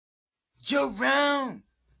Jerome,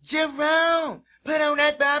 put on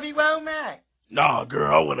that Bobby Womack. Nah,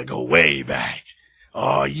 girl, I wanna go way back.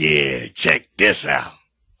 Oh yeah, check this out.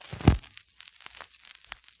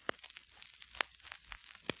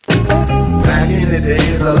 Back in the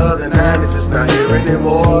days, I love the 90s, it's not here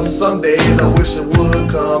anymore. Some days I wish it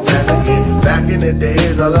would come back again. Back in the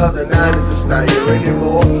days, I love the 90s, it's not here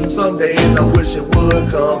anymore. Some days I wish it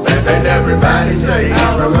would come back. And everybody say,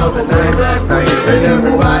 I love the 90s, it's not here. And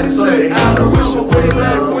everybody say, I wish it would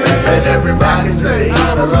come back. And everybody say,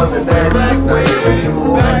 I love the 90s, it's not here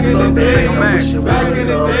anymore. Some days I wish it would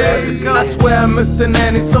come back again. I swear I missed the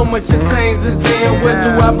 90s, so much has changed since then. Where do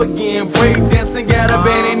I begin? Breakdancing, got a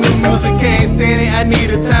band and new music, can't stand it, I need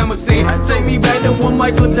a time machine. Take me back to when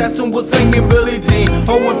Michael Jackson was singing Billie Jean.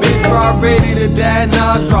 Oh, when Big Draw ready to die,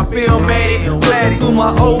 now I drop Illmatic. Playing through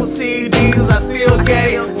my old CDs, I still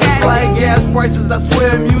get it. Just like gas prices, I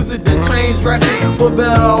swear music done changed drastic. For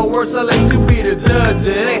better or worse, I let you be the judge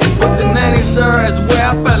of that. But the 90s era is where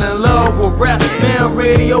I fell in love with rap. Now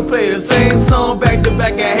radio play the same song back to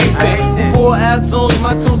back, I hate that. Before iTunes,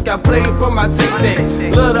 my tunes got played from my tape deck.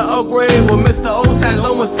 Love the upgrade with Mr. Old Times,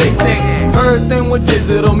 no mistake that. Everything with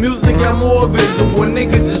digital music got more visible.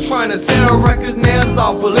 Niggas just trying to sell records, now it's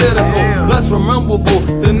all political. Less rememberable,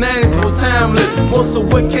 the 90s was timeless. Most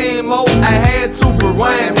of what came out, I had to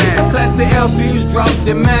rewind. Classic LPs dropped,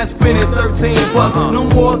 and mine spending 13 bucks. No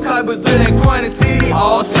more copies of that chronic CD,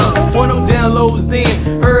 all shucks. One of them downloads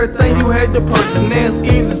then, everything you had to purchase. Now it's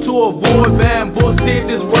easy to avoid buying bullshit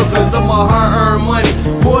that's worthless of my hard-earned money.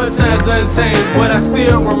 Boy, times done changed, but I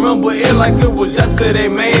still remember it like it was yesterday,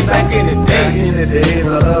 made back in the day. Back in the days,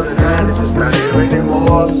 I love the 90s, it's not here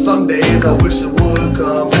anymore. Some days I wish it would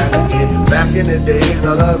come back again. Back in the days,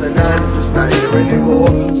 I love the 90s, it's not here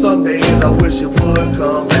anymore. Some days I wish it would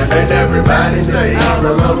come back. And everybody say, I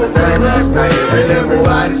love the 90s, it's not here. And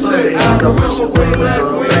everybody say, I wish it would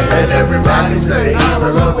come back. And everybody say, I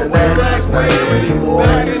love the 90s, it's not here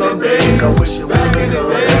anymore. Some days I wish it would come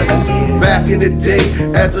back again. Back in the day,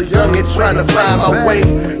 as a youngin' trying to find my way.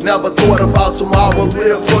 Never thought about tomorrow,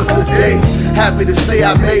 live for today. Happy to say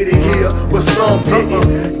I made it here, but some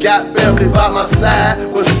didn't. Got family by my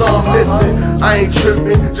side, but some missing. I ain't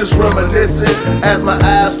tripping, just reminiscing. As my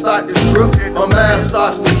eyes start to drip, my mind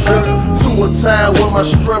starts to drip. To a time when my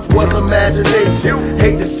strength was imagination.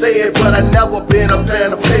 Hate to say it, but I never been a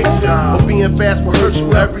fan of patience. But being fast will hurt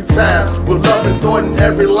you every time. With love and thought in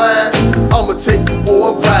every line, I'ma take you for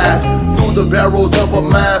a ride. Through the barrels of a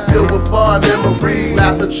mind filled with fond memories.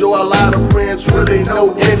 Laughter, joy, a lot of friends, really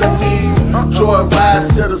no enemies. Joy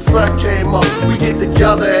rise till the sun came up. We get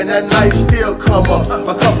together and that night still come up.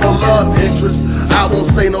 A couple of love interests, I won't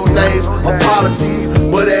say no names, apologies.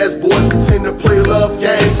 But as boys we tend to play love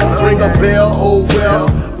games. Ring a bell, oh well,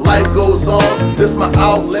 life goes on. This my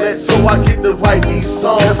outlet, so I get to write these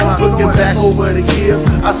songs. Looking back over the years,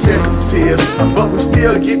 I shed some tears, but we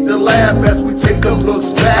still get to laugh as we take them looks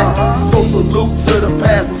back. So salute to the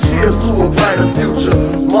past and cheers to a brighter future.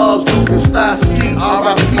 Moms losing Starsky,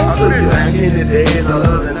 R.I.P. to you. Back in the days, I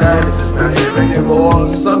love the 90s, it's not here anymore.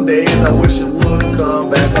 Some days I wish it would come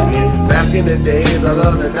back again. Back in the days, I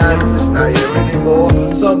love the 90s, it's not here anymore.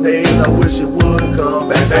 Some days I wish it would come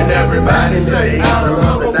back. And everybody say, I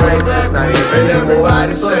love the 90s, it's not here. And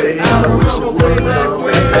everybody say, I wish it would come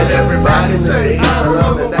back. And everybody say, I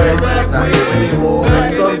love the 90s, it's not here anymore.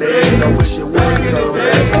 Some days I wish it would come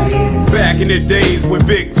back again. Back in the days when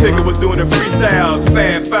Big Tigger was doing the freestyles,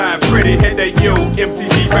 Fab Five Freddy had that yo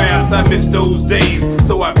MTV rounds. I miss those days,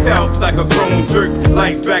 so I felt like a grown jerk.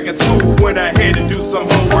 Like back in school when I had to do some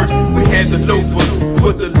homework. We had the loafers,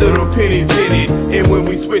 put the little pennies in it, and when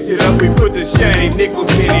we switched it up, we put the shiny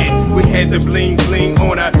nickels in it. We had the bling bling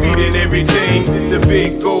on our feet and everything, the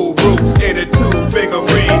big gold ropes and the 2-finger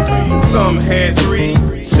rings. Some had 3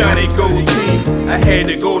 shiny gold teeth. I had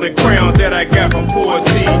the golden crown that I got from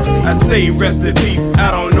 14. I say rest in peace,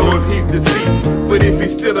 I don't know if he's deceased, but if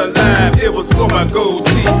he's still alive, it was for my gold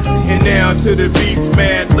teeth. And now to the beats,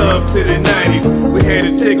 mad love to the 90s. We had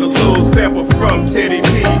to take a little sample from Teddy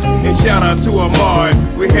P. And shout out to Ahmad,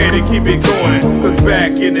 we had to keep it going. Cause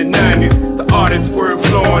back in the 90s, the artists were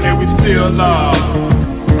flowing and we still are.